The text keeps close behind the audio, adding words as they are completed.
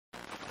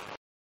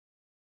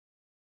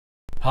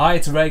Hi,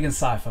 it's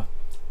ReganCipher.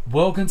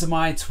 Welcome to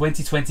my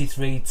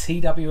 2023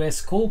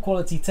 TWS Call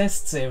Quality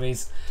Test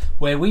Series,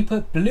 where we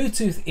put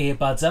Bluetooth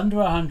earbuds under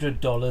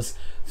 $100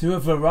 through a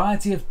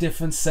variety of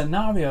different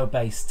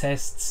scenario-based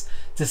tests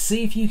to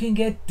see if you can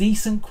get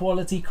decent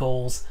quality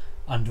calls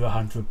under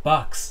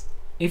 $100.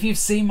 If you've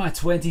seen my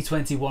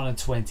 2021 and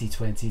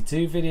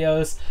 2022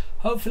 videos,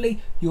 hopefully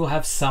you'll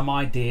have some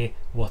idea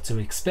what to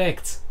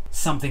expect.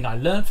 Something I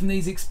learned from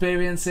these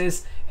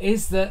experiences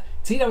is that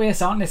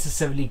TWS aren't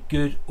necessarily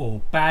good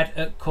or bad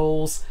at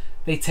calls.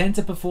 They tend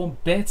to perform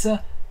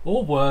better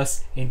or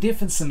worse in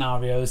different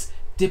scenarios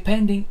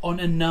depending on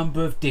a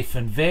number of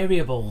different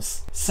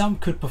variables. Some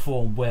could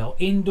perform well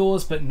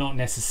indoors but not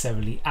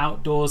necessarily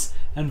outdoors,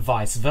 and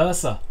vice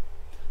versa.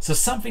 So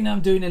something I'm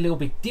doing a little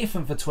bit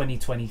different for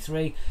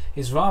 2023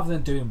 is, rather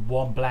than doing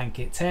one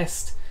blanket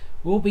test,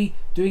 we'll be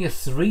doing a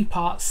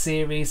 3-part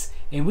series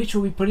in which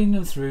we'll be putting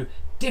them through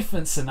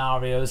different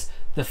scenarios,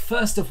 the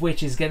first of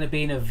which is going to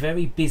be in a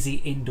very busy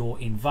indoor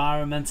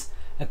environment,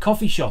 a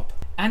coffee shop.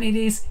 And it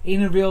is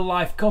in a real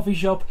life coffee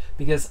shop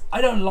because I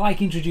don't like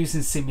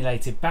introducing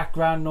simulated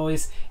background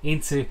noise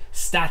into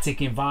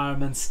static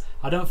environments.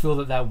 I don't feel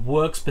that that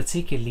works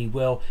particularly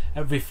well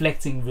at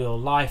reflecting real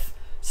life.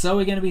 So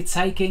we're going to be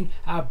taking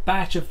our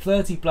batch of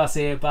 30 plus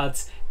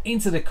earbuds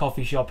into the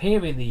coffee shop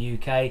here in the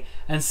UK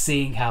and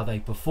seeing how they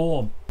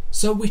perform.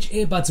 So which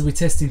earbuds are we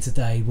testing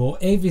today? Well,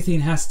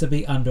 everything has to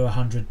be under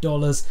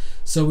 $100.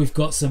 So we've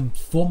got some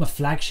former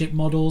flagship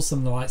models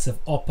from the likes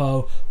of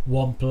Oppo,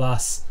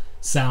 OnePlus,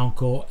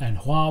 Soundcore and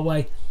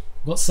Huawei.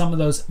 We've got some of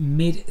those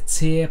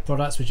mid-tier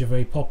products which are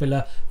very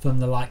popular from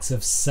the likes of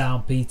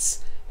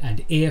SoundPEATS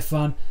and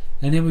Earfun.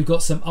 And then we've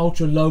got some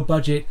ultra low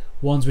budget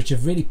ones which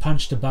have really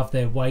punched above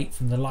their weight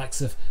from the likes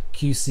of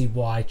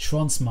QCY,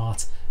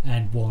 Tronsmart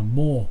and one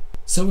more.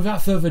 So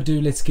without further ado,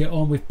 let's get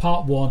on with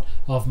part 1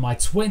 of my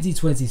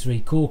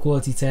 2023 call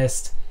quality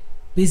test,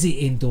 busy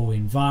indoor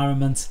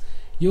environment.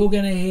 You're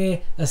going to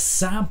hear a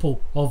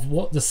sample of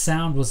what the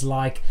sound was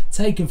like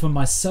taken from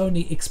my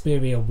Sony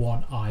Xperia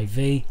 1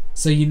 IV,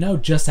 so you know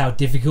just how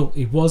difficult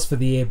it was for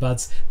the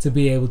earbuds to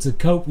be able to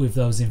cope with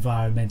those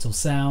environmental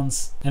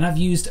sounds. And I've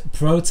used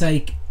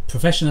ProTake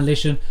Professional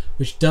Edition,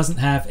 which doesn't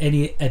have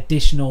any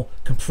additional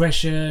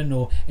compression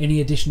or any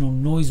additional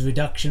noise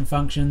reduction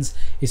functions.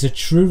 It's a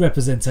true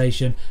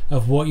representation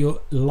of what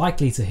you're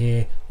likely to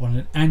hear on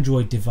an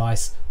Android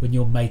device when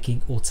you're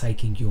making or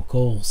taking your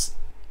calls.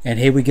 And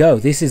here we go.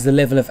 This is the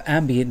level of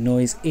ambient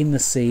noise in the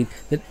scene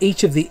that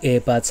each of the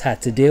earbuds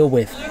had to deal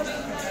with.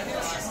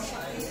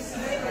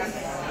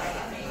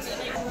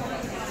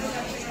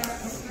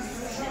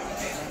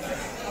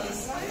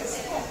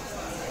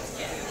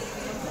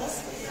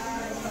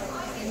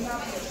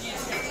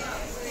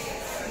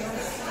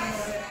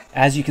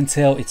 As you can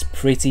tell, it's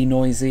pretty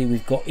noisy.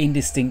 We've got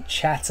indistinct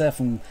chatter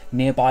from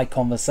nearby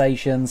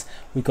conversations.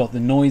 We've got the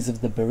noise of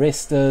the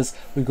baristas.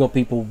 We've got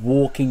people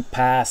walking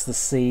past the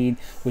scene,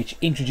 which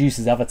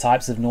introduces other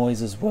types of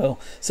noise as well.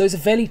 So it's a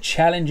fairly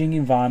challenging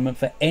environment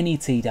for any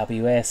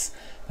TWS.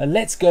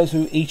 Let's go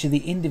through each of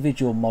the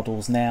individual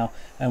models now,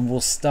 and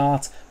we'll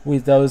start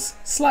with those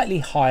slightly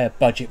higher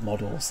budget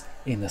models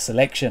in the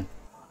selection.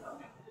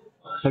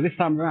 So this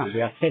time around,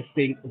 we are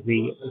testing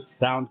the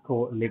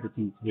Soundcore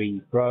Liberty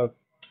 3 Pro.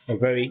 A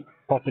very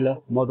popular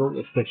model,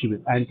 especially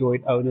with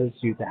Android owners,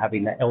 due to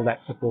having the LDAC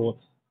support,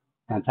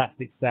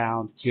 fantastic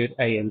sound, good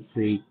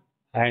ANC,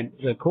 and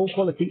the call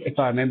quality, if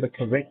I remember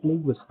correctly,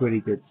 was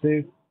pretty good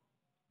too.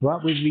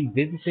 But we're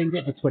revisiting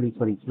it for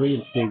 2023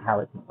 and seeing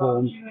how it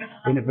performs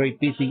in a very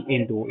busy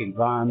indoor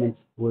environment.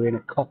 We're in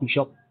a coffee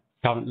shop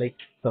currently,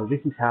 so this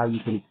is how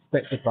you can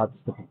expect the buds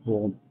to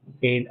perform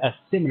in a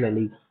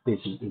similarly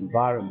busy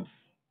environment.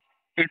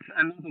 It's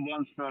another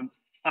one from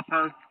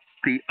Oppo,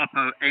 the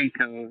Oppo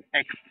Enco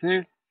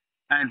X2,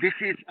 and this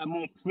is a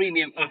more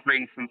premium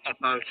offering from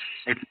Oppo.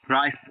 It's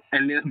priced a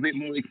little bit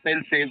more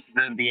expensive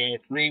than the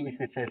Air3, which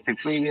we tested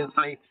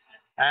previously,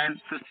 and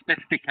the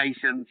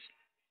specifications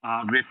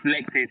are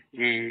reflected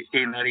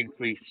in that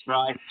increased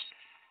price.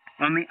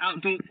 On the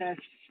outdoor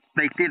tests,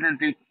 they didn't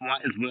do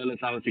quite as well as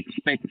I was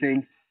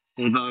expecting,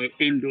 although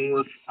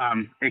indoors,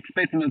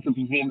 expecting them to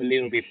perform a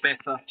little bit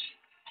better.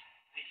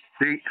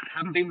 They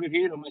haven't been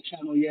reviewed on my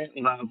channel yet,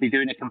 although I'll be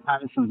doing a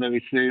comparison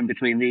very soon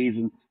between these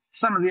and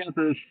some of the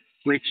others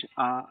which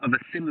are of a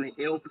similar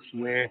ilk,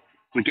 where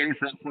we're getting to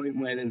that point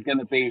where there's going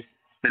to be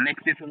the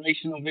next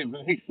iteration of it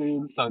very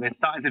soon, so they're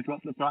starting to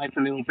drop the price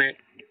a little bit.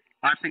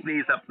 I picked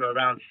these up for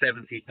around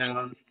 £70,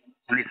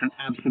 and it's an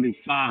absolute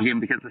bargain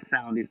because the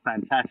sound is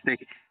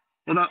fantastic,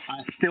 although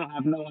I still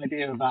have no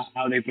idea about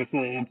how they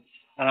perform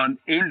on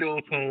indoor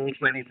calls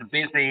when it's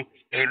busy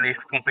in this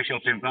coffee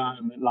shop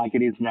environment like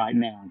it is right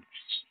now.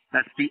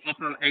 That's the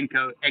Oppo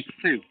Enco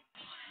X2.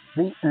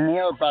 The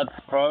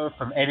NeoBuds Pro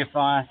from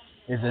Edifier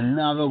is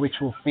another which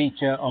will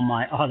feature on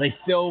my Are They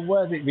Still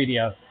Worth It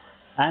video.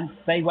 And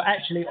they were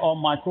actually on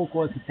my call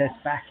quality test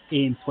back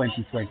in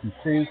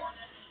 2022,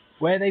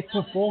 where they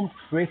performed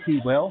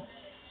pretty well.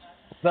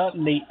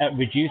 certainly at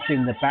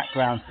reducing the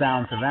background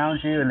sounds around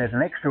you, and there's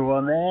an extra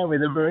one there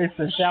with a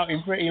barista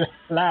shouting pretty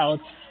loud,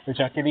 which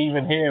I can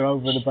even hear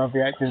over and above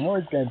the active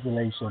noise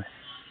cancellation.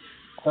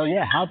 So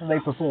yeah, how do they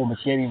perform at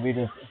getting rid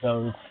of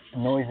those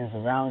noises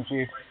around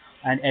you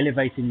and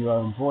elevating your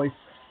own voice?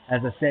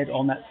 As I said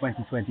on that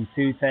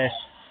 2022 test,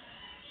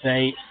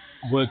 they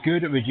were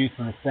good at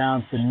reducing the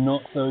sounds, but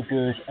not so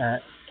good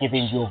at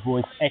giving your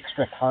voice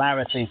extra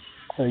clarity,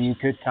 so you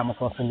could come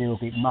across a little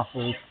bit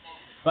muffled,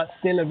 but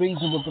still a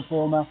reasonable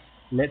performer.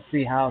 Let's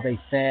see how they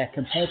fare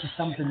compared to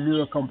some of the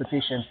newer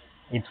competition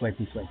in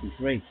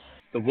 2023.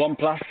 The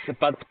OnePlus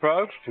Buds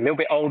Pro, a little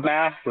bit old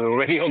now. We're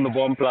already on the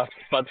OnePlus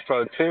Buds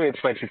Pro 2 in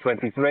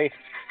 2023.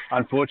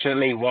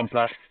 Unfortunately,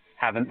 OnePlus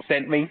haven't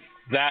sent me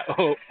that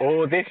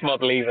or this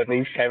model even.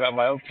 These came out of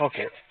my own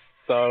pocket.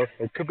 So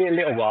it could be a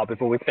little while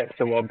before we test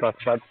the OnePlus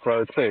Buds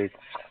Pro 2.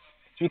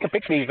 You can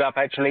pick these up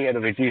actually at a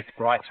reduced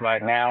price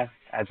right now,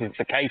 as is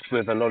the case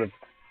with a lot of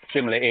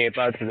similar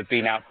earbuds that have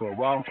been out for a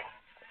while.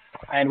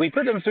 And we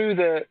put them through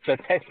the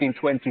test in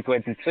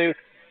 2022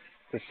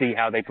 to see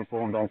how they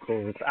performed on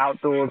calls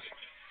outdoors.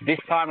 This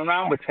time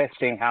around, we're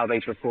testing how they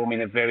perform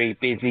in a very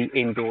busy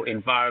indoor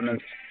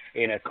environment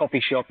in a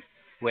coffee shop,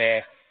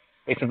 where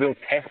it's a real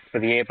test for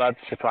the earbuds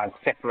to try and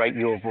separate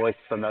your voice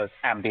from those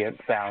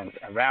ambient sounds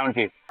around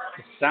you.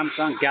 The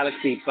Samsung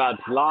Galaxy Buds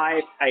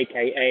Live,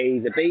 aka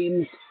the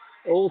Beams,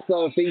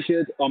 also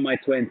featured on my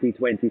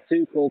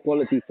 2022 call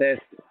quality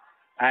test,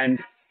 and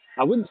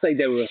I wouldn't say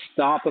they were a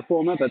star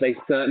performer, but they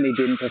certainly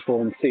didn't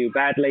perform too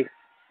badly.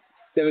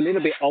 They're a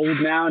little bit old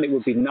now, and it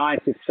would be nice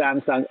if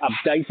Samsung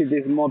updated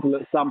this model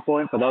at some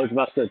point for those of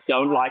us that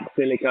don't like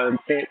silicone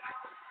tips.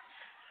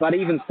 But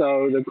even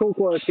so, the call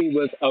quality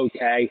was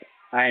okay,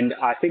 and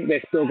I think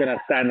they're still going to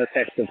stand the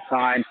test of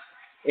time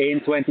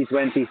in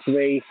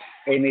 2023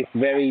 in this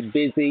very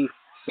busy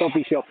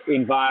coffee shop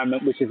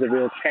environment, which is a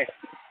real test,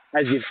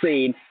 as you've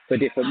seen, for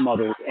different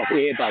models of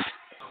earbuds.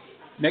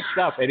 Next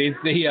up, it's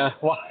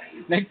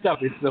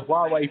the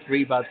Huawei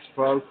FreeBuds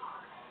Pro,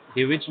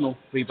 the original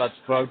FreeBuds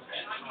Pro.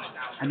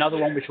 Another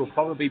one which will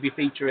probably be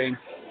featuring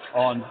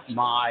on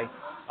my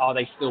Are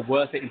They Still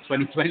Worth It in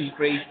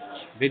 2023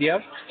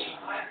 video.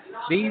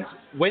 These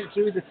went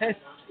through the test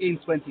in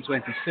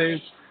 2022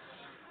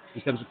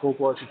 in terms of call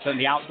quality,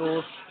 certainly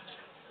outdoors.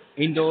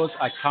 Indoors,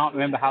 I can't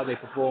remember how they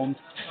performed.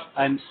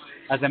 And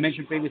as I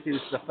mentioned previously,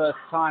 this is the first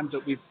time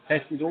that we've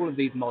tested all of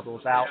these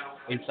models out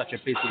in such a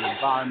busy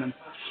environment.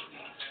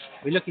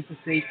 We're looking to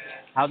see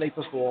how they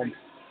perform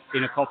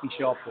in a coffee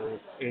shop or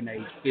in a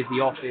busy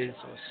office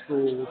or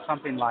school,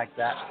 something like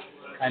that.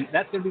 And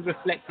that's going to be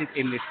reflected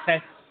in this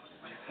test.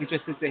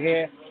 Interested to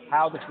hear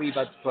how the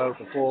FreeBuds Pro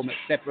perform at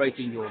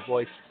separating your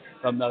voice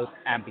from those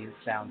ambient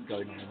sounds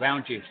going on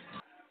around you.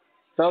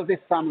 So this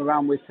time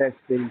around we're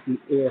testing the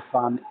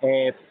Earfun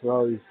Air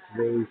Pro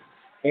 3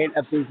 in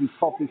a busy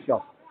coffee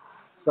shop.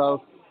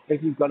 So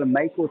if you've got to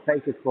make or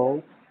take a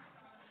call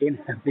in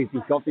a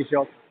busy coffee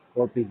shop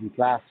or a busy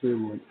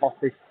classroom or an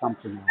office,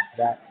 something like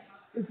that,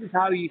 this is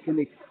how you can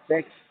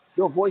expect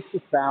your voice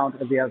to sound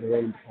at the other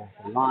end of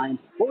the line.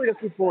 What we're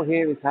looking for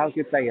here is how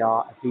good they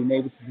are at being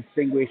able to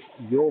distinguish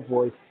your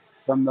voice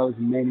from those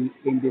many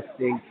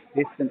indistinct,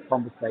 distant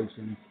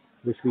conversations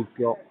which we've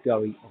got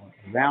going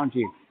on around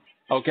you.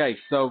 Okay,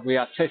 so we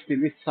are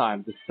testing this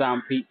time the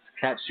SoundPEATS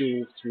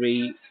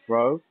Capsule3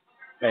 Pro,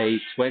 a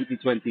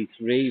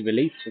 2023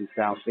 release from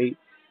SoundPEATS,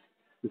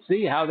 to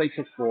see how they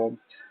perform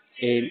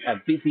in a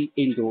busy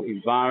indoor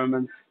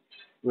environment.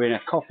 We're in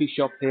a coffee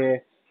shop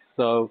here,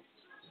 so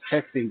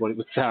testing what it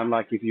would sound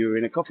like if you were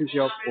in a coffee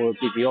shop or a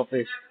busy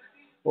office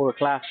or a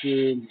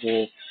classroom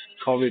or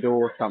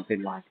corridor,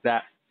 something like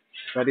that.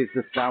 That is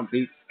the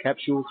SoundPEATS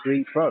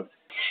Capsule3 Pro.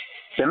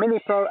 The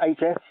Mini Pro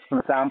HS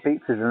from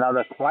SoundPEATS is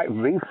another quite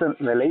recent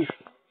release,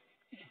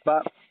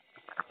 but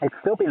it's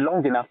still been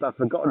long enough that I've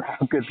forgotten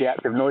how good the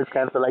active noise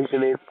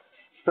cancellation is.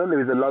 Certainly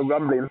with the low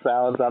rumbling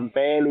sounds, I'm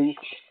barely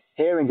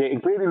hearing it,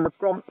 including the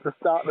prompt to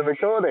start the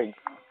recording.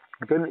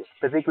 I couldn't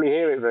particularly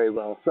hear it very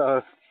well.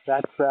 So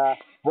that's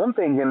one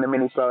thing in the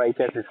Mini Pro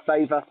HS's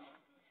favour.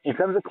 In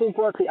terms of call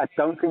quality, I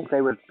don't think they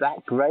were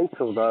that great,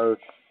 although,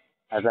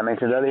 as I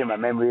mentioned earlier, my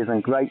memory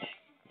isn't great.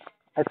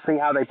 Let's see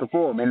how they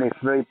perform in this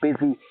very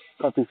busy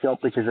coffee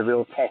shop, which is a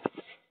real test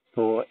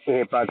for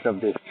earbuds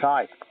of this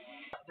type.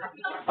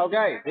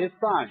 Okay, this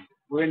time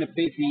we're in a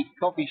busy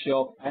coffee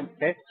shop and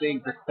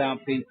testing the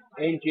SoundPEATS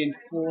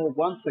Engine4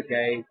 once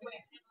again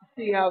to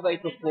see how they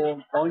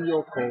perform on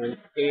your calls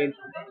in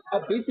a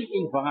busy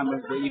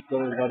environment where you've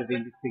got a lot of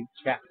indistinct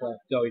chatter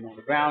going on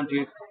around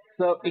you.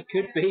 So it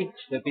could be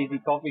the busy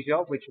coffee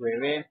shop, which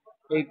we're in.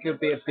 It could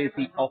be a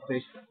busy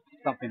office,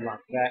 something like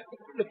that. What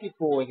we're looking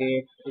for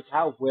here is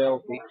how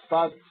well the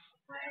buds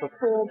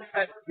perform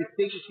at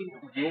distinguishing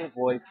your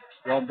voice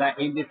from that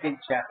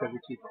indistinct chatter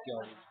which is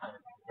going on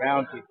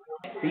around you.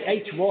 The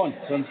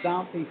H1 from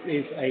SoundPEATS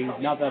is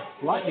another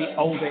slightly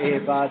older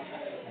earbud.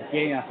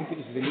 Again, I think it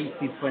was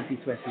released in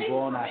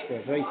 2021 after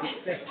a very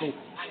successful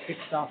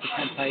Kickstarter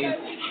campaign.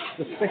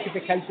 The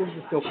specifications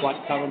are still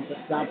quite current, but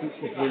SoundPEATS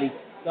has released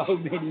so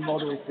many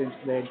models since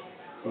then.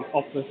 the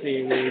Oppo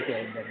series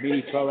and the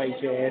Mini Pro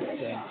HS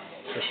and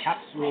the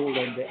Capsule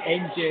and the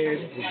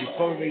Engine, as you've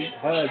probably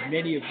heard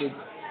many of them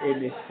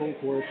in this full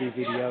quality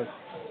video.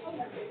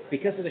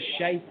 Because of the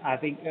shape, I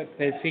think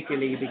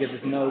particularly because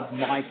there's no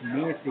mic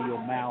near to your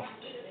mouth,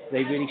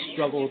 they really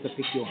struggle to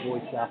pick your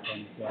voice up,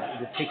 and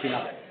they're picking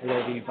up a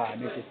lot of the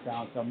environmental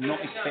sound. So I'm not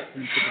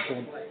expecting them to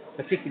perform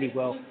particularly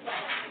well,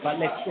 but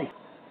let's see.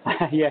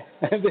 Yeah,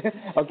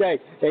 okay,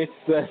 it's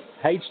the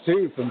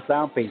H2 from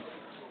SoundPEATS.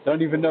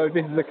 Don't even know if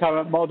this is the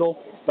current model,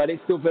 but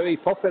it's still very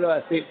popular.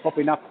 I see it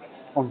popping up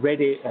on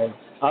Reddit and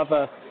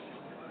other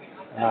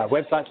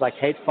websites like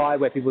Edifier,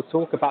 where people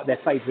talk about their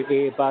favorite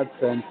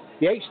earbuds. And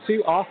the H2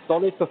 are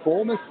solid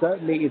performers,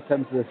 certainly in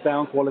terms of the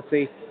sound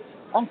quality.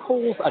 On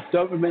calls, I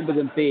don't remember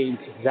them being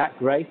that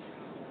great,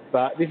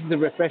 but this is a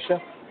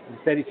refresher.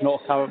 Instead, it's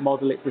not a current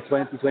model, it's a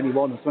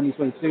 2021 or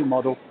 2022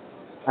 model.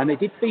 And they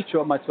did feature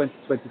on my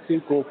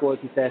 2022 call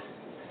quality test.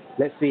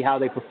 Let's see how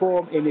they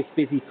perform in this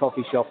busy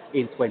coffee shop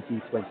in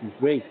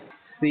 2023.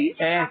 The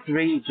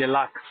Air3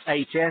 Deluxe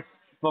HS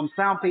from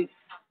SoundPEATS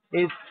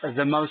is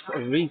the most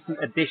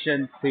recent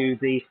addition to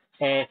the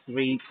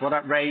Air3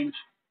 product range,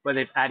 where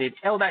they've added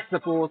LDAC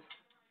support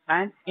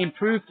and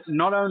improved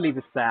not only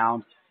the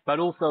sound, but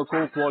also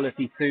call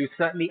quality too.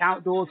 Certainly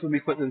outdoors, when we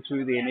put them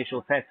through the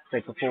initial tests,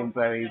 they perform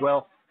very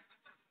well.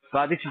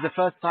 But this is the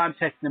first time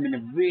testing them in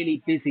a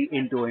really busy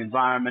indoor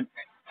environment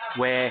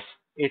where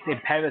it's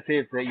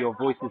imperative that your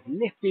voice is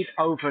lifted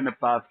over and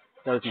above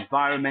those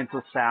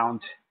environmental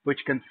sounds which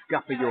can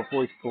scupper your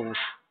voice calls,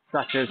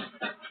 such as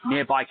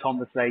nearby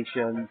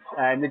conversations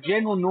and the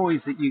general noise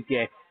that you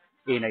get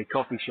in a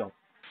coffee shop.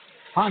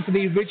 Time for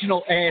the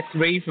original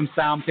Air3 from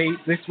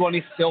SoundPEATS. This one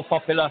is still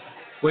popular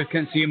with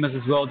consumers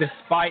as well,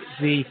 despite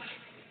the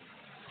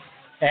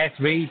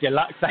Air3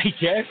 Deluxe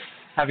HS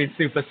having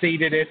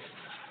superseded it.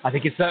 I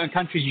think in certain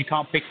countries you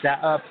can't pick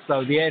that up,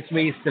 so the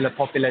Air3 is still a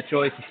popular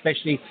choice,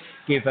 especially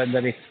given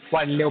that it's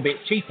quite a little bit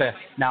cheaper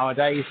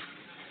nowadays.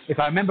 If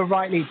I remember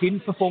rightly, it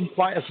didn't perform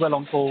quite as well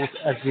on calls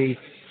as the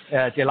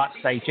Deluxe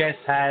HS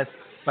has,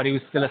 but it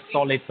was still a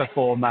solid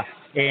performer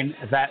in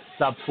that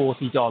sub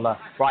 $40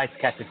 price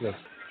category.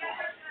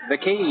 The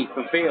Key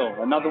from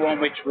FIIL, another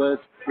one which was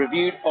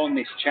reviewed on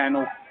this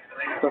channel,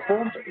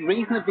 performed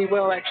reasonably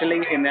well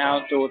actually in the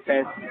outdoor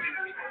test.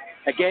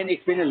 Again,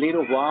 it's been a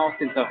little while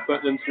since I've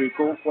put them through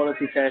call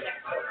quality tests,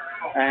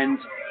 and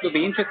it'll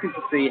be interesting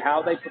to see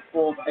how they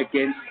perform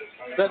against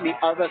certainly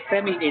other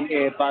semi-in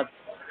earbuds,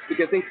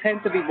 because they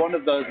tend to be one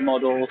of those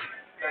models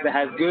that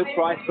has good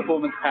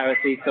price-performance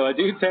parity, so I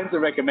do tend to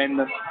recommend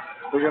them,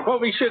 which I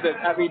probably shouldn't,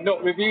 having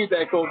not reviewed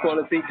their call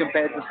quality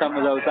compared to some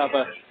of those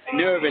other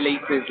newer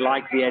releases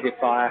like the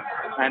Edifier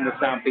and the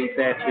SoundPEATS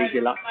Air3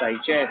 Deluxe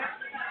HS.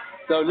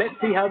 So let's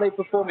see how they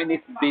perform in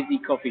this busy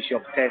coffee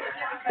shop test,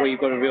 where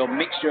you've got a real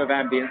mixture of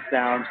ambient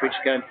sounds which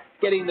can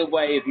get in the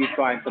way of you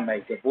trying to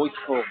make a voice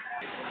call.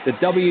 The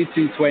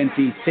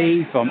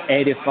W220T from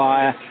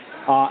Edifier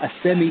are a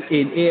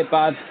semi-in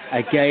earbud.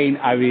 Again,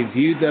 I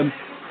reviewed them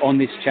on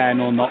this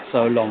channel not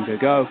so long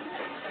ago.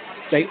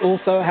 They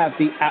also have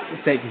the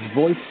aptX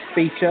voice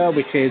feature,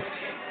 which is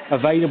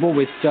available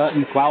with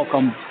certain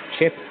Qualcomm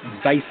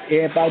chip-based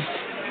earbuds.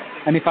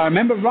 And if I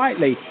remember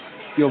rightly,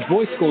 your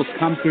voice calls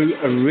come through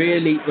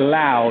really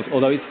loud,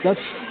 although it does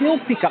still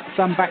pick up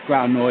some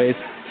background noise,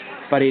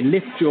 but it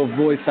lifts your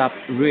voice up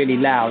really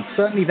loud.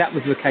 Certainly that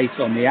was the case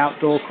on the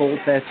outdoor call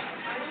test.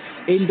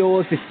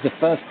 Indoors, this is the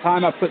first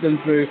time I put them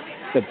through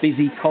the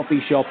busy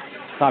coffee shop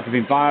type of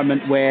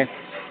environment, where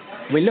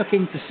we're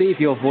looking to see if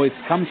your voice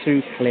comes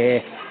through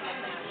clear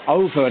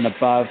over and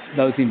above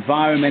those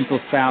environmental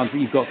sounds that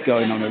you've got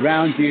going on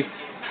around you,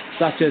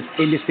 such as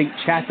indistinct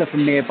chatter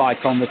from nearby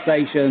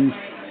conversations,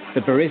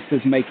 the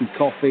baristas making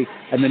coffee,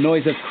 and the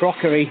noise of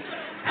crockery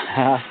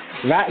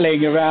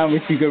rattling around,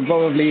 which you can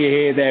probably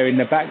hear there in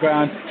the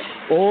background.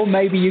 Or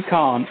maybe you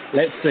can't.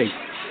 Let's see.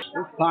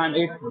 This time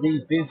it's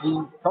the busy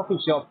coffee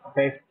shop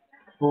test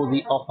for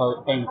the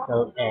Oppo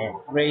Enco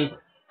X2.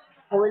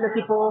 What we're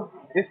looking for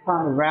this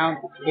time around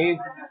is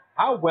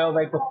how well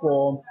they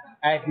perform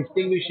at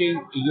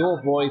distinguishing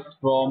your voice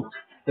from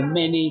the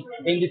many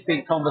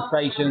indistinct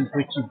conversations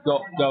which you've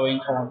got going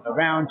on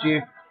around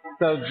you.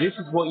 So this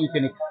is what you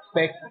can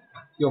expect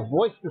your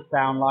voice to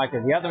sound like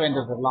at the other end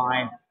of the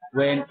line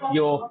when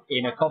you're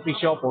in a coffee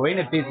shop or in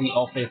a busy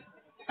office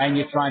and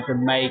you're trying to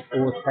make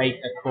or take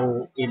a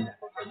call in that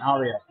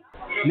scenario.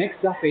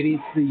 Next up, it is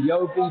the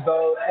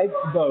YoVivo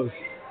X2.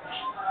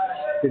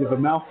 Bit of a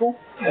mouthful.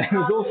 It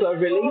was also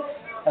released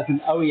as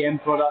an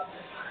OEM product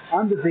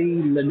under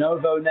the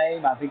Lenovo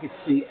name. I think it's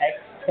the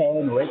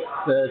X10 or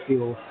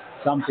X30 or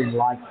something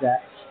like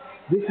that.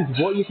 This is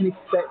what you can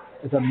expect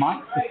as a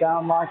mic to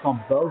sound like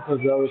on both of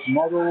those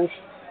models.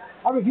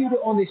 I reviewed it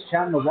on this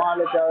channel a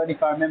while ago, and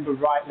if I remember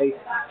rightly,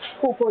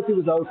 call quality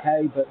was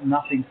okay, but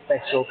nothing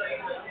special.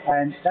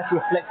 And that's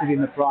reflected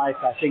in the price.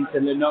 I think the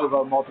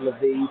Lenovo model of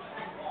these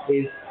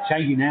is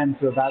changing hands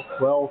for about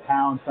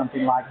 £12,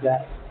 something like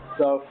that.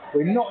 So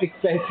we're not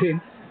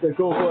expecting the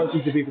call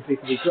quality to be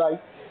particularly great,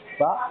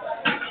 but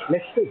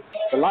let's see.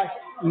 The Life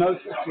Note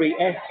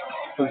 3S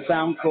from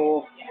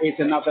Soundcore. It's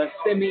another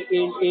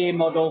semi-in-ear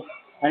model,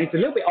 and it's a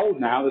little bit old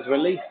now. It was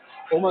released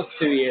almost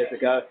 2 years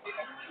ago.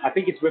 I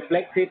think it's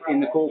reflected in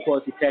the call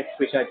quality test,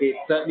 which I did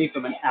certainly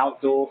from an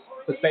outdoor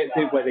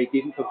perspective where they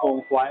didn't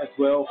perform quite as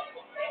well.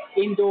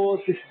 Indoors,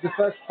 this is the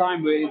first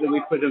time really that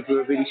we put them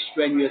through a really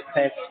strenuous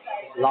test,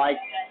 like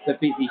the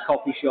busy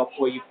coffee shop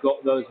where you've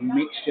got those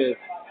mixtures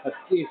of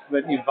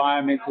different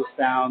environmental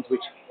sounds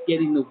which get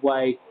in the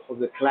way of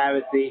the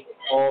clarity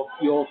of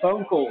your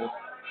phone calls.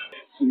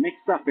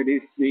 Next up, it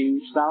is the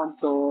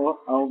Soundcore.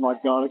 Oh my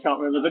god, I can't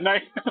remember the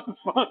name of the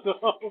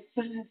model.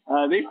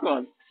 This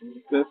one,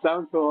 the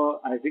Soundcore.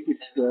 I think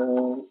it's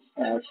the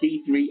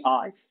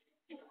T3i.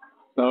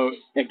 So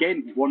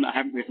again, one that I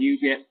haven't reviewed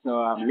yet. So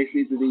I'm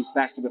listening to these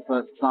back for the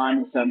first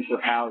time in terms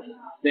of how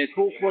their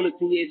call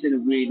quality is in a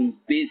really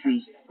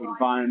busy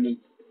environment.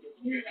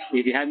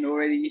 If you hadn't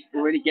already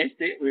guessed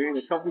it, we're in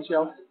a coffee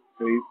shop.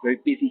 So it's a very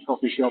busy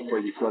coffee shop where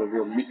you've got a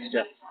real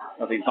mixture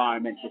of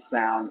environmental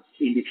sounds,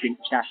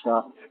 indistinct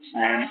chatter,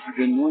 and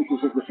the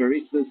noises of the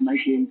baristas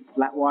making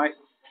flat white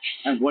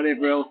and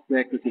whatever else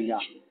they're cooking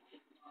up.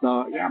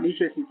 So yeah, I'm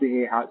interested to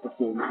hear how it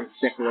performs at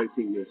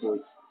separating your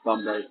voice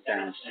from those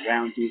sounds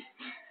around you.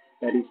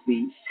 That is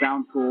the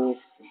Soundcore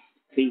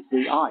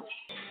T3i.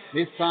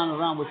 This time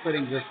around, we're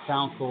putting the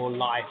Soundcore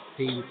Live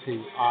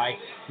T2i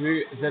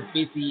through the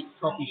busy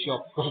coffee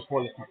shop call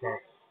quality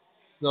test.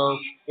 So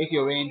if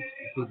you're in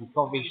a busy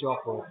coffee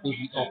shop or a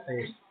busy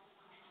office,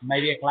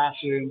 maybe a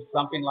classroom,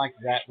 something like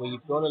that, where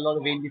you've got a lot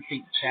of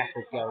indistinct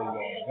chatter going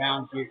on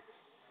around you,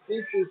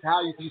 this is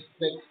how you can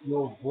expect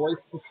your voice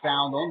to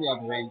sound on the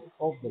other end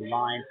of the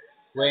line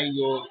when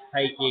you're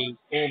taking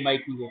or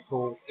making a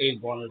call in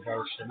one of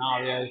those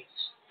scenarios.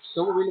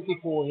 So what we're looking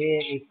for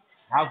here is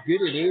how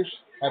good it is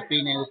at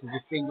being able to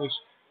distinguish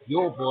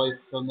your voice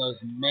from those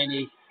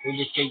many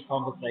indistinct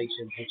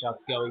conversations which are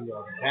going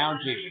on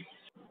around you.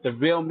 The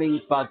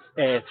Realme Buds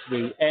Air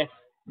 3S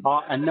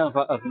are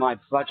another of my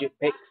budget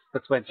picks for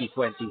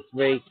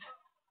 2023.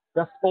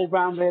 Just all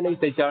round really,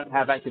 they don't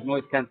have active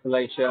noise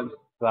cancellation,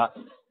 but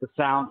the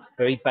sound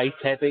very bass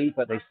heavy,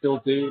 but they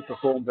still do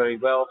perform very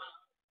well.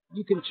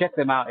 You can check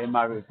them out in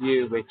my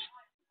review, which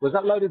was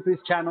uploaded to this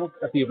channel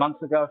a few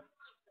months ago.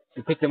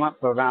 You pick them up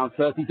for around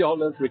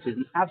 $30, which is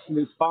an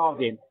absolute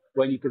bargain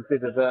when you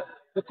consider that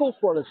the call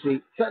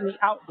quality, certainly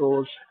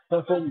outdoors,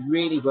 performed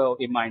really well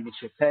in my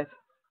initial test.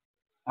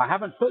 I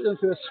haven't put them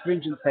through a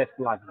stringent test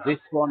like this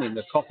one in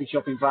the coffee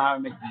shop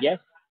environment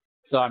yet,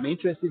 so I'm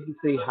interested to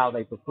see how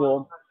they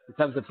perform in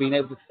terms of being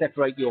able to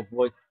separate your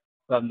voice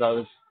from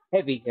those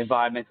heavy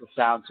environmental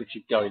sounds which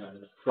you're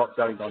got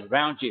going on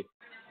around you.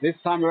 This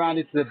time around,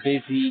 it's a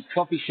busy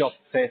coffee shop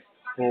test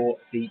for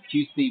the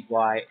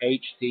QCY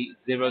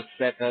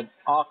HD07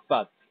 ARC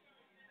Buds.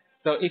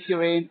 So if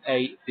you're in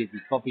a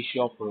busy coffee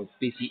shop or a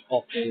busy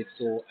office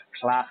or a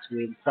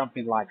classroom,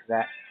 something like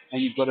that,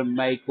 and you've got to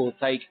make or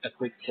take a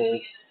quick call,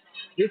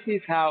 this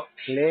is how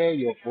clear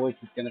your voice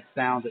is going to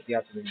sound at the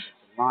other end of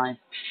the line.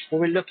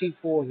 What we're looking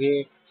for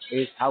here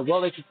is how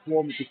well they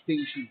perform in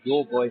distinguishing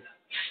your voice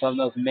from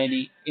those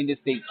many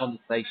indistinct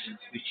conversations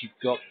which you've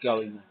got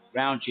going on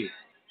around you.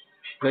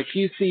 The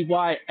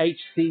QCY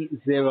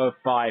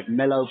HT05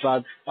 Mellow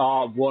Buds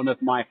are one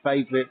of my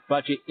favorite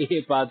budget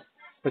earbuds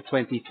for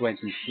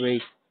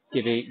 2023,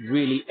 giving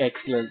really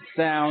excellent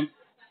sound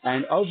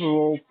and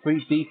overall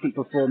pretty decent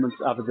performance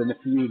other than a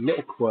few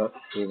little quirks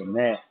here and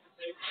there.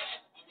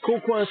 Call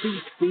quality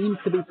seems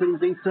to be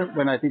pretty decent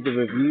when I did the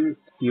review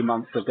a few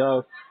months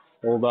ago,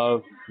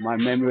 although my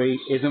memory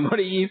isn't what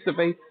it used to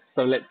be,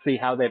 so let's see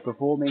how they're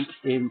performing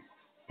in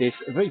this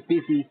very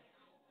busy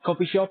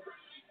coffee shop.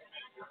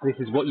 This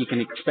is what you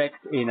can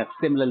expect in a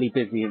similarly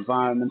busy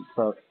environment,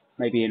 so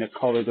maybe in a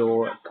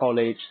corridor, a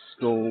college,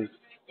 school,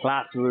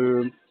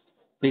 classroom,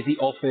 busy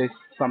office,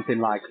 something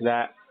like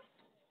that.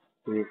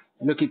 We're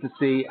looking to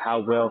see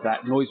how well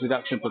that noise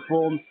reduction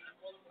performs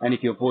and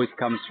if your voice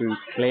comes through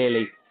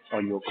clearly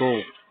on your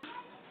call.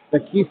 The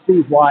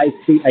QCY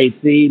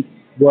C18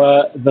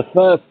 were the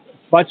first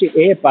budget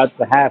earbuds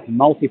to have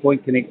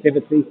multi-point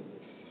connectivity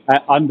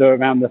at under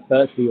around the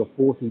 $30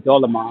 or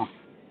 $40 mark.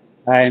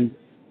 And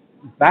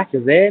back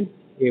then,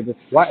 it was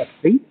quite a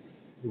feat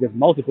because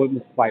multi-point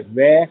was quite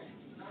rare.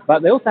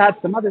 But they also had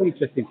some other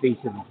interesting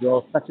features as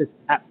well, such as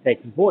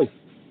haptic voice.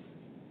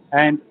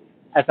 And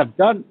as I've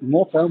done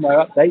more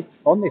firmware updates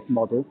on this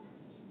model,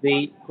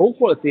 the call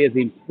quality has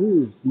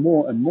improved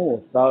more and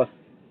more. So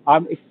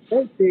I'm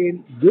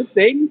expecting good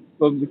things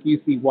from the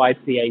QCY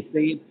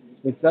C18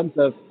 in terms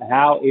of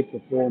how it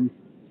performs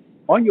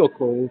on your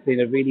calls in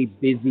a really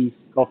busy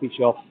coffee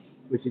shop,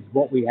 which is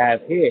what we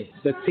have here.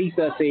 The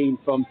T13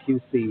 from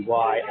QCY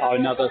are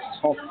another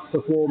top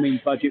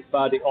performing budget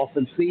bud. It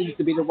often seems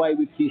to be the way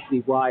with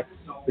QCY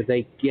that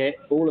they get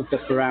all of the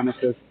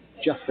parameters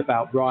just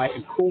about right,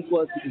 and call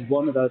quality is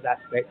one of those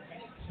aspects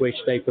which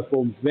they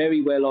perform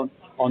very well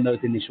on those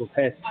initial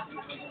tests.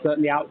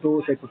 Certainly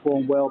outdoors they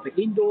perform well, but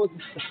indoors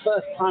it's the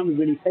first time we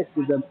really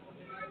tested them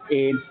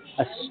in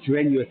a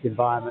strenuous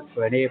environment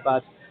for an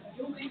earbud.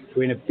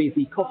 We're in a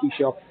busy coffee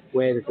shop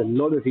where there's a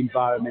lot of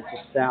environmental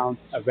sound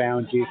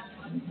around you,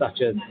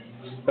 such as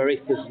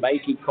baristas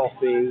making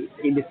coffee,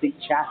 indistinct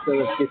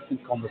chatter of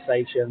distant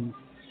conversations,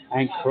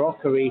 and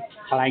crockery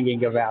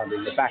clanging around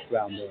in the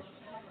background there.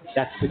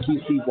 That's the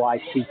QCY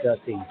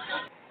T13.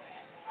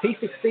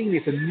 T16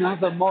 is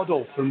another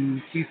model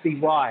from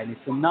QCY, and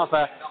it's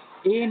another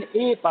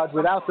in-earbud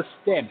without a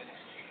stem.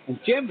 And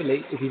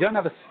generally, if you don't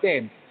have a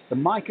stem, the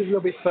mic is a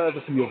little bit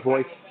further from your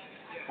voice,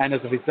 and as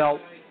a result,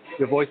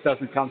 your voice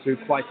doesn't come through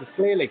quite as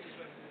clearly.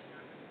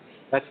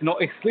 That's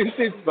not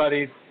exclusive, but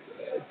it's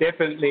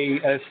definitely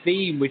a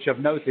theme which I've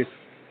noticed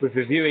with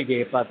reviewing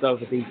earbuds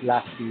over these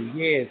last few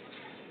years.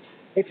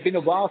 It's been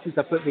a while since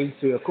I put these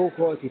through a call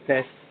quality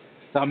test,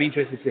 so I'm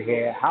interested to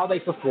hear how they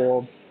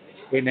perform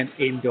in an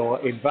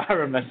indoor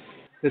environment.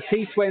 The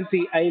T20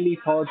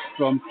 AliPods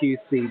from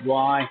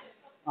QCY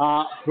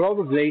are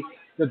probably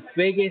the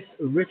biggest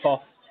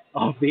rip-off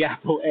of the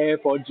Apple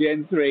AirPod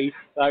Gen 3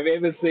 I've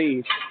ever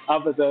seen,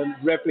 other than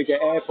replica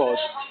AirPods.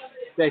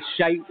 They're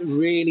shaped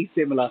really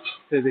similar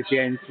to the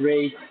Gen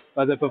 3,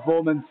 but the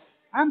performance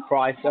and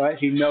price are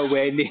actually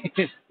nowhere near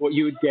what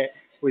you would get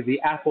with the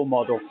Apple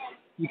model.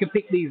 You can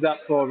pick these up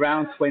for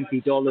around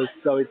 $20,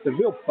 so it's a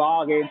real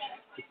bargain.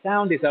 The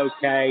sound is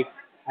okay,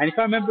 and if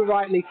I remember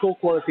rightly, call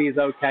quality is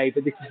okay,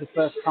 but this is the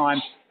first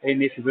time in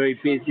this very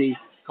busy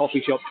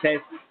coffee shop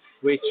test,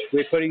 which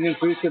we're putting them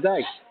through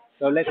today.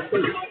 So let's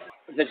see.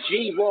 The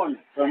G1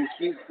 from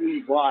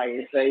QCY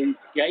is a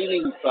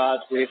gaming bud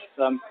with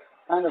some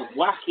kind of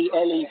wacky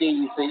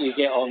LEDs that you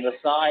get on the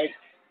side.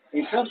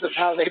 In terms of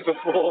how they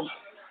perform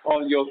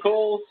on your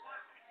calls,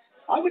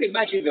 I would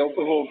imagine they'll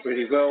perform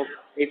pretty well.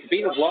 It's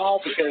been a while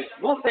because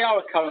whilst they are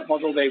a current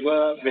model, they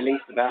were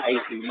released about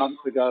 18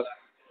 months ago,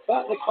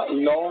 but they're quite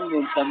long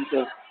in terms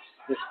of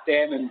the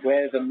stem and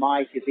where the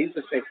mic is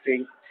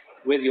intersecting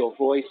with your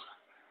voice.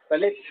 But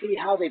let's see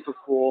how they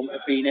perform at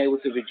being able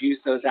to reduce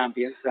those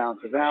ambient sounds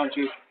around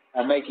you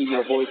and making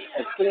your voice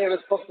as clear as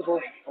possible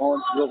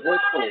on your voice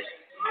calls.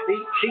 The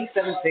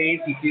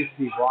T17 from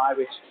QCY,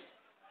 which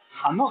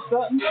I'm not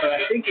certain, but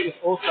I think it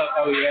was also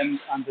OEM'd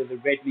under the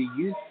Redmi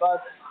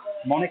UseBuds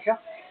moniker,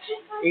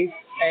 is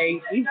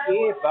a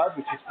in-ear bud,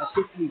 which is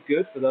particularly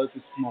good for those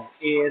with small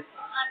ears.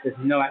 There's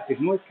no active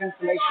noise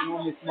cancellation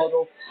on this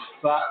model,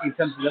 but in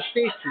terms of the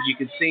fit, as you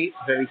can see, it's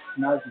very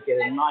snug. You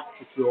get a nice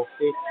secure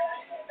fit.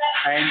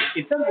 And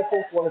in terms of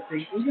call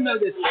quality, even though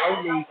there's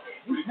only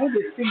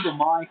maybe a single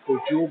mic or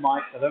dual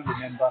mics, I don't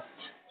remember,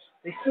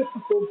 they still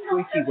perform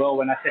pretty well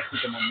when I tested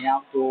them on the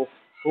outdoor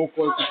call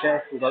quality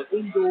test, although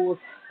indoors,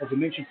 as I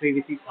mentioned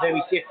previously, it's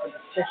very different,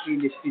 especially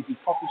in this busy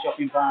coffee shop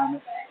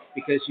environment,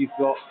 because you've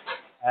got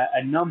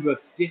a number of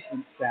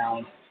different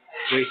sounds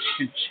which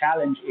can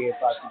challenge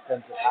earbuds in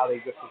terms of how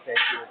they represent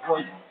your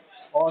voice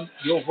on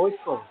your voice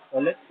calls. So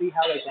let's see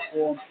how they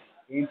perform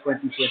in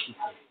 2023.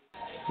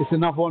 It's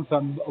another one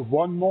from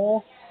One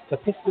More, the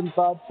Piston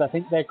Buds, I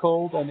think they're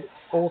called, and it's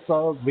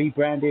also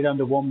rebranded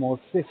under One More's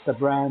sister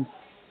brand,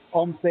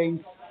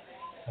 OnThing.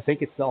 I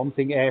think it's the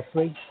OnThing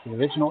Air3, the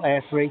original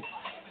Air3.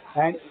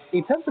 And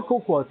in terms of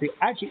call quality,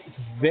 actually it's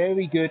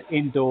very good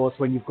indoors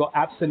when you've got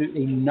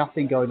absolutely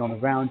nothing going on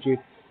around you.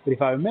 But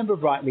if I remember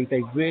rightly,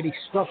 they really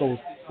struggle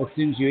as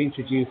soon as you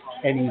introduce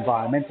any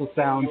environmental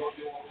sound.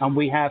 And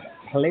we have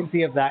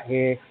plenty of that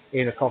here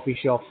in a coffee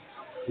shop.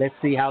 Let's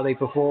see how they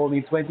perform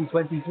in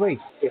 2023.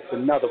 It's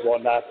another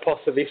one I've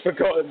possibly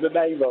forgotten the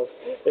name of.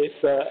 It's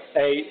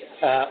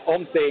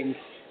OnThing,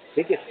 I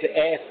think it's the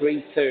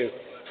Air3 too.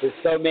 There's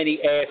so many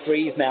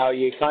Air3s now,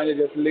 you kind of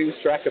just lose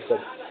track of them.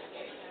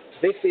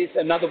 This is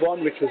another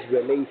one which was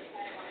released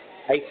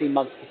 18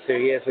 months to 2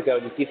 years ago,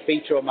 and it did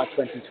feature on my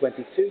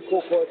 2022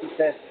 call quality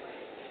test.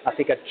 I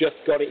think I just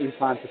got it in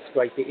time to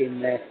scrape it in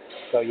there.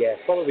 So yeah,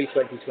 probably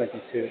 2022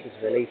 it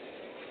was released.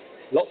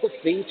 Lots of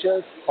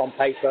features on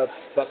paper,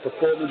 but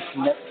performance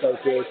not so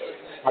good.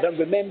 I don't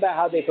remember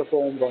how they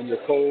performed on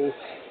your calls,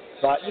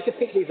 but you can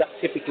pick these up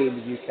typically in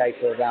the UK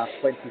for around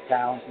 £20.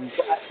 And you've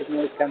got active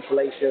noise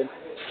cancellation,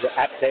 the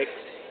aptX.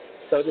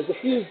 So there's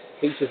a few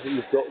features that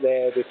you've got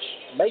there which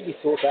may be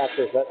sought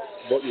after if that's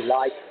what you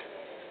like,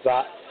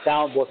 but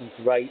sound wasn't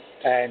great.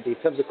 And in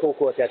terms of call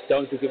quality, I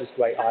don't think it was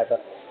great either.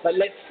 But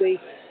let's see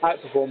how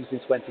it performs in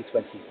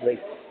 2023.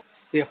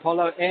 The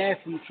Apollo Air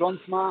from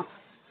Tronsmart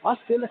are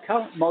still a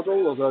current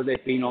model, although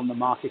they've been on the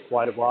market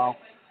quite a while.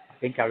 I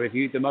think I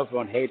reviewed them over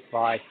on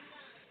Headfi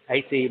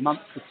 18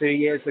 months to 2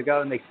 years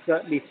ago, and they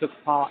certainly took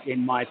part in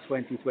my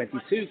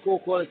 2022 call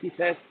quality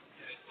test.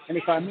 And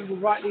if I remember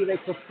rightly, they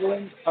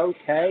performed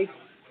okay,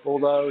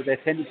 although there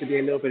tended to be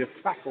a little bit of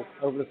crackle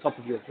over the top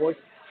of your voice.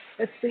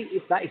 Let's see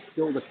if that is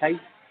still the case.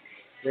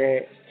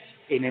 They're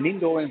in an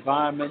indoor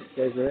environment,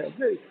 there's a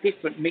very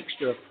different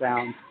mixture of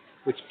sounds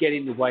which get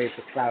in the way of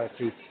the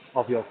clarity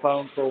of your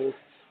phone calls,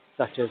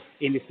 such as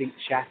indistinct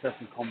chatter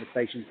and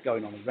conversations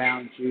going on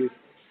around you,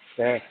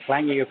 the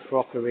clanging of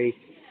crockery,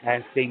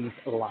 and things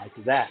like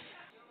that.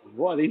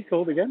 What are these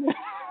called again?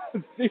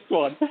 This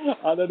one,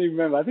 I don't even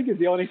remember. I think it's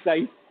the Onyx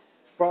Ace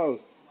Pro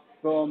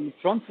from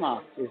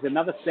Tronsmart. Is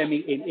another semi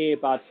in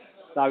earbud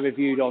that I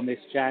reviewed on this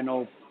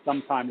channel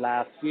sometime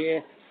last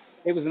year.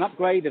 It was an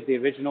upgrade of the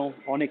original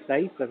Onyx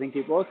Ace, I think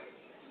it was.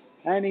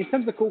 And in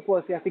terms of call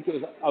quality, I think it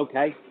was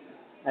okay,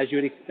 as you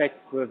would expect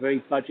for a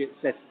very budget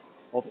set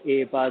of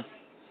earbuds.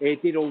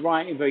 It did all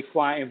right in very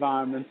quiet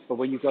environments, but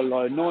when you've got a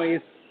lot of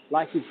noise,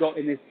 like you've got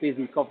in this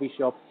busy coffee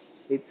shop,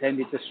 it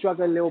tended to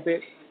struggle a little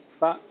bit,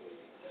 but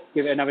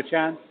give it another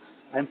chance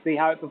and see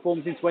how it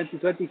performs in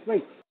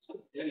 2023.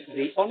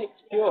 The Onyx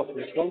Pure from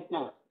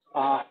SoundPEATS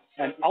are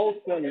an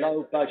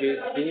ultra-low budget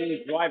dual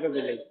driver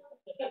release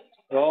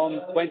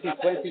from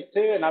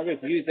 2022, and I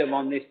reviewed them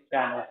on this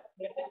channel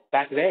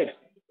back then.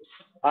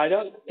 I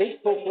don't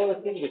think call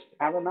quality was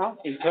paramount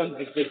in terms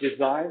of the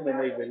design when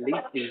they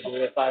released these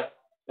earbuds,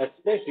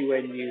 especially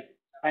when you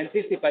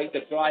anticipate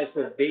the price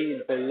of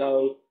being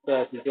below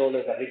 $30,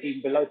 I think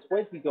even below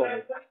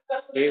 $20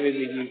 here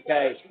in the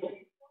UK.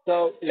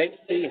 So let's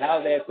see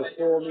how they're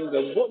performing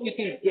and what you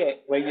can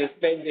get when you're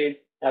spending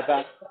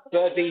about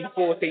 £13,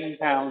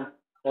 £14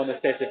 on a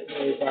set of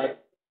earbuds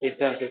in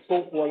terms of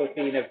call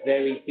quality in a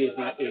very busy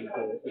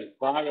indoor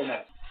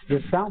environment. The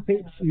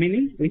SoundPEATS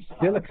Mini is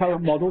still a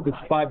current model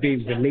despite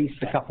being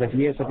released a couple of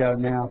years ago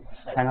now,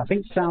 and I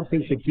think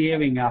SoundPEATS are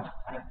gearing up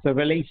to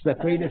release the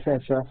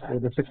predecessor, or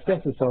the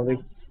successor, sorry,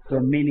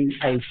 the Mini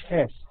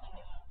HS.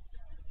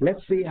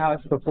 Let's see how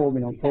it's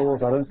performing on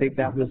calls. I don't think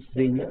that was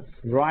the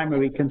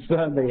primary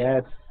concern they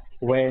had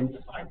when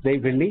they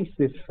released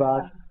this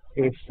bud.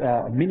 It's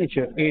a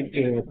miniature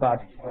in-ear bud,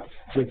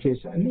 which is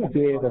more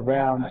geared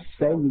around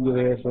staying in your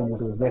ears when you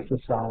do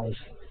exercise,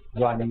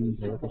 running,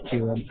 or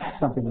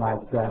something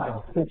like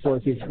that. Call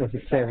quality is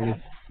necessarily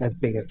as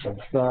big as this.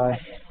 So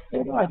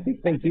I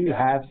think they do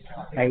have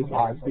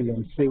AI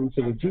EMC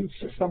to reduce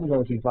some of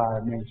those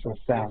environmental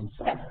sounds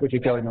which are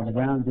going on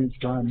around you,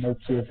 try and make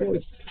your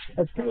voice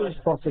as clear as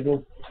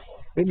possible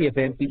in the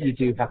event that you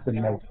do have to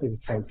make or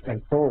take a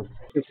call.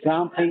 The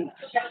SoundPEATS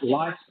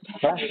Life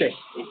Classic.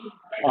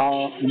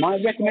 My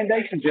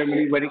recommendation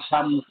generally when it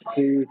comes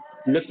to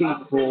looking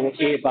for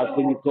earbuds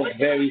when you've got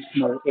very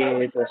small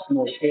ears or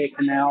small ear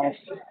canals,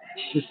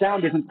 the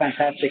sound isn't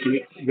fantastic and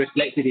it's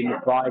reflected in the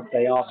price.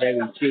 They are very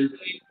cheap,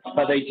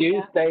 but they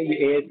do stay in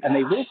your ears and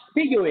they will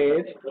fit your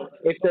ears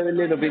if they're a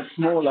little bit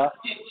smaller.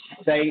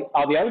 They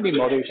are the only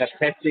model which I've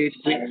tested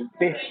which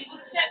fits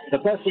the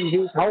person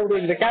who's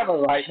holding the camera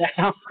right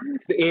now,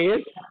 the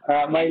ears,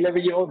 my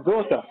 11-year-old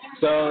daughter.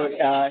 So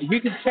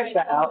you can check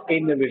that out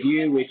in the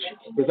review, which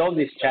was on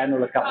this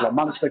channel a couple of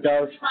months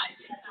ago.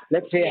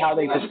 Let's hear how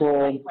they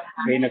perform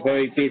in a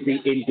very busy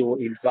indoor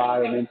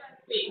environment.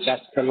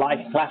 That's the Life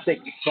Classic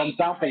from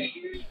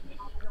SoundPEATS.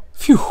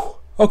 Phew.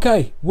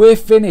 Okay, we're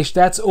finished.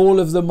 That's all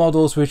of the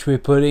models which we're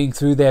putting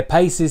through their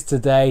paces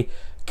today,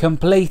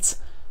 complete.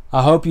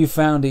 I hope you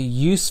found it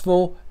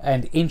useful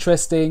and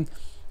interesting.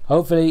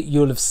 Hopefully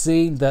you'll have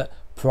seen that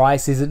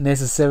price isn't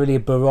necessarily a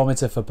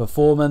barometer for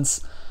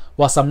performance.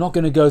 Whilst I'm not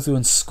going to go through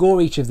and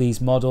score each of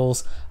these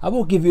models, I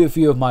will give you a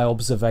few of my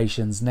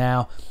observations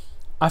now.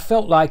 I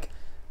felt like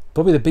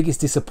probably the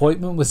biggest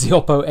disappointment was the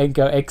Oppo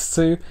Enco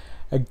X2.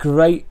 A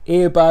great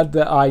earbud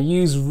that I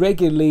use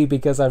regularly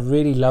because I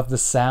really love the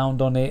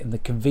sound on it and the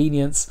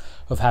convenience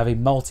of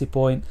having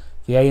multi-point.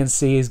 The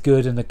ANC is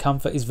good and the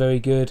comfort is very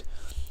good.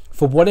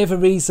 For whatever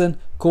reason,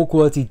 call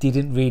quality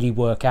didn't really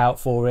work out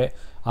for it.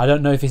 I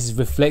don't know if this is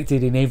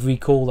reflected in every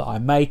call that I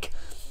make,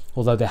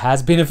 although there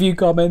has been a few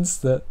comments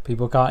that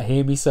people can't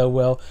hear me so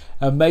well,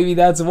 and maybe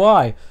that's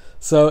why.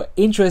 So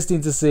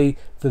interesting to see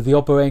that the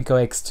Oppo Enco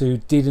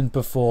X2 didn't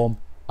perform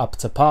up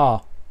to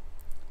par.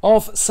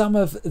 Of some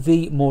of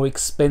the more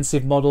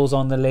expensive models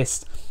on the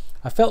list,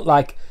 I felt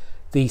like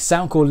the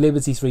Soundcore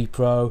Liberty 3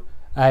 Pro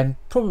and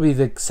probably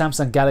the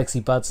Samsung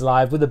Galaxy Buds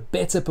Live were the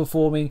better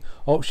performing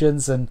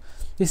options, and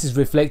this is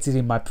reflected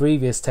in my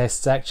previous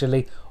tests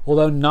actually,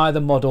 although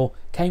neither model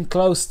came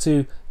close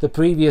to the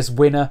previous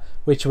winner,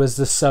 which was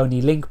the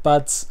Sony Link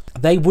Buds.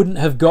 They wouldn't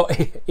have got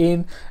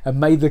in and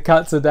made the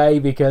cut today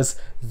because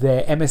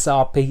their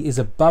MSRP is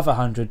above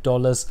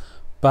 $100,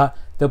 but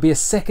there'll be a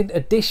second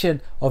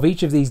edition of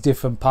each of these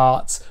different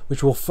parts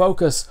which will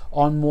focus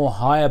on more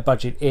higher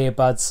budget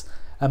earbuds,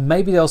 and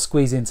maybe they'll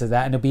squeeze into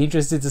that, and it'll be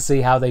interesting to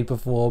see how they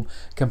perform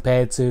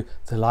compared to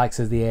the likes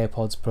of the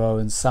AirPods Pro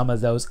and some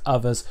of those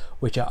others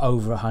which are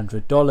over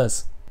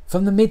 $100.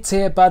 From the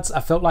mid-tier buds,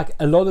 I felt like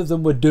a lot of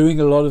them were doing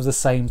a lot of the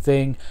same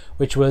thing,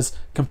 which was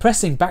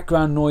compressing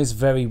background noise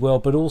very well,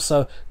 but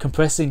also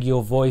compressing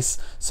your voice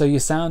so you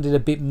sounded a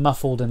bit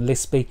muffled and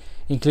lispy,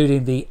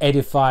 including the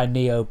Edifier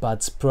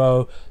NeoBuds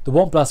Pro, the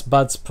OnePlus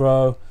Buds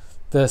Pro,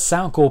 the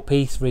Soundcore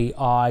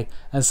P3i,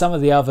 and some of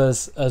the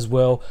others as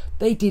well.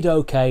 They did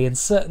okay, and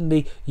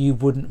certainly you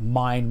wouldn't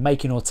mind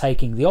making or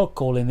taking the odd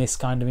call in this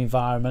kind of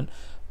environment.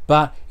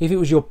 But if it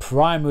was your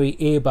primary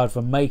earbud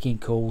for making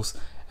calls,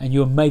 and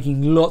you're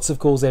making lots of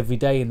calls every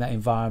day in that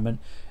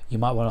environment, you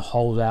might want to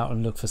hold out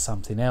and look for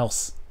something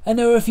else. And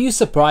there were a few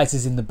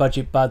surprises in the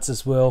budget buds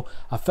as well.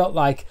 I felt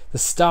like the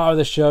star of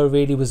the show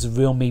really was the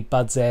Realme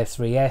Buds Air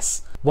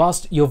 3S.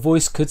 Whilst your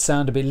voice could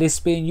sound a bit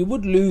lispy and you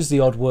would lose the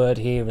odd word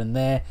here and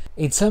there,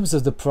 in terms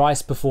of the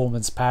price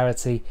performance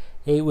parity,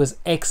 it was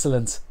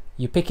excellent.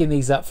 You're picking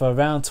these up for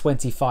around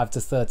 $25 to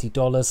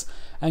 $30,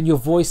 and your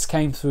voice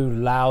came through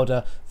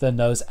louder than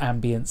those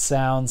ambient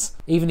sounds.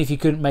 Even if you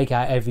couldn't make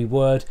out every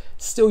word,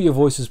 still your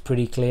voice was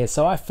pretty clear,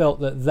 so I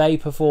felt that they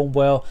performed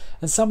well,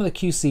 and some of the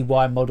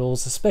QCY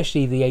models,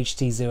 especially the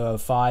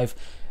HT05,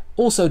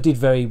 also did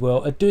very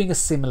well at doing a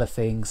similar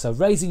thing, so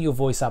raising your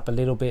voice up a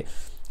little bit,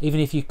 even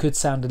if you could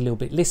sound a little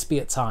bit lispy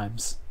at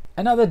times.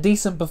 Another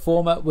decent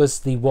performer was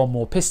the One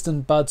More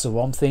Piston Buds,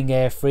 or Omthing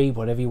Air3,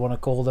 whatever you want to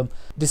call them.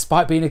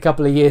 Despite being a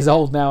couple of years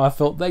old now, I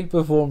felt they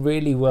performed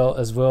really well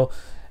as well.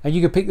 And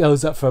you could pick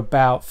those up for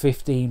about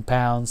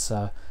 £15,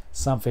 so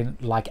something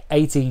like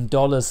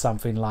 $18,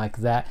 something like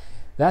that.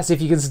 That's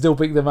if you can still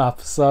pick them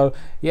up. So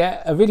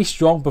yeah, a really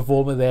strong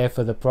performer there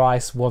for the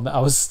price, one that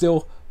I was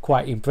still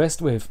quite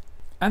impressed with.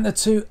 And the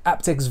two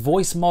aptX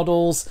voice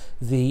models,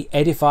 the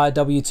Edifier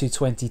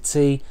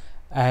W220T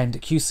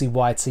and QCY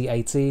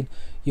T18,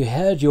 you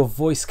heard your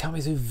voice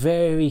coming through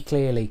very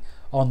clearly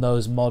on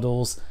those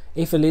models,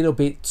 if a little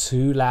bit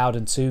too loud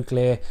and too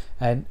clear,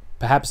 and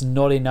perhaps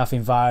not enough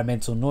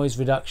environmental noise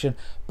reduction,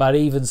 but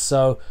even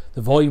so,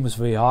 the volume was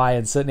very high,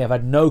 and certainly I've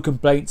had no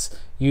complaints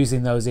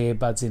using those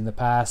earbuds in the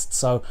past.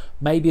 So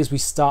maybe as we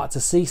start to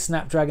see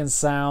Snapdragon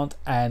sound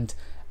and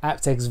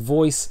aptX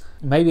voice,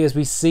 maybe as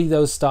we see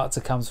those start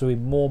to come through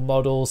in more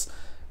models,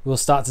 we'll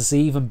start to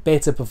see even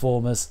better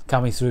performers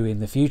coming through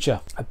in the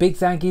future. A big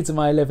thank you to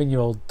my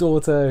 11-year-old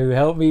daughter who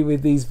helped me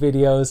with these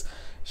videos.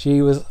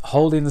 She was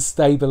holding the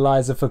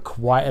stabilizer for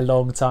quite a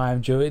long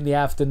time during the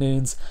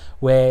afternoons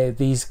where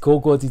these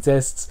call quality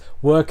tests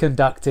were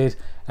conducted,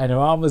 and her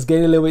arm was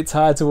getting a little bit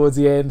tired towards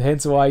the end,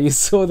 hence why you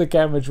saw the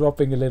camera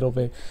dropping a little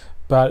bit.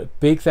 But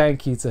big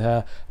thank you to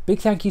her. Big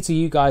thank you to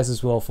you guys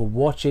as well for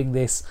watching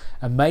this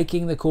and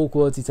making the call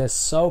quality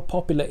test so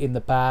popular in the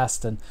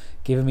past and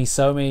giving me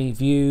so many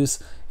views.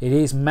 It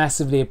is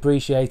massively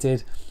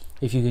appreciated.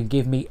 If you can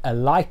give me a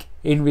like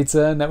in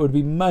return, that would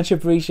be much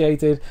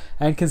appreciated,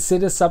 and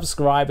consider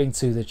subscribing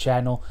to the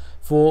channel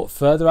for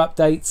further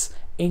updates,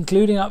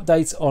 including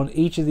updates on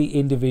each of the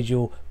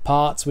individual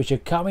parts which are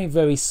coming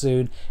very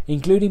soon,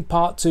 including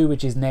part 2,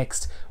 which is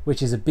next,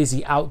 which is a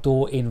busy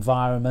outdoor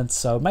environment.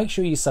 So make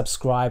sure you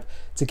subscribe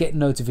to get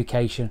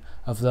notification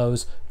of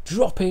those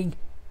dropping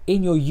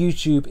in your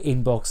YouTube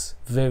inbox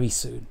very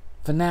soon.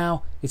 For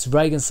now, it's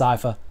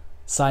ReganCipher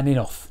signing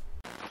off.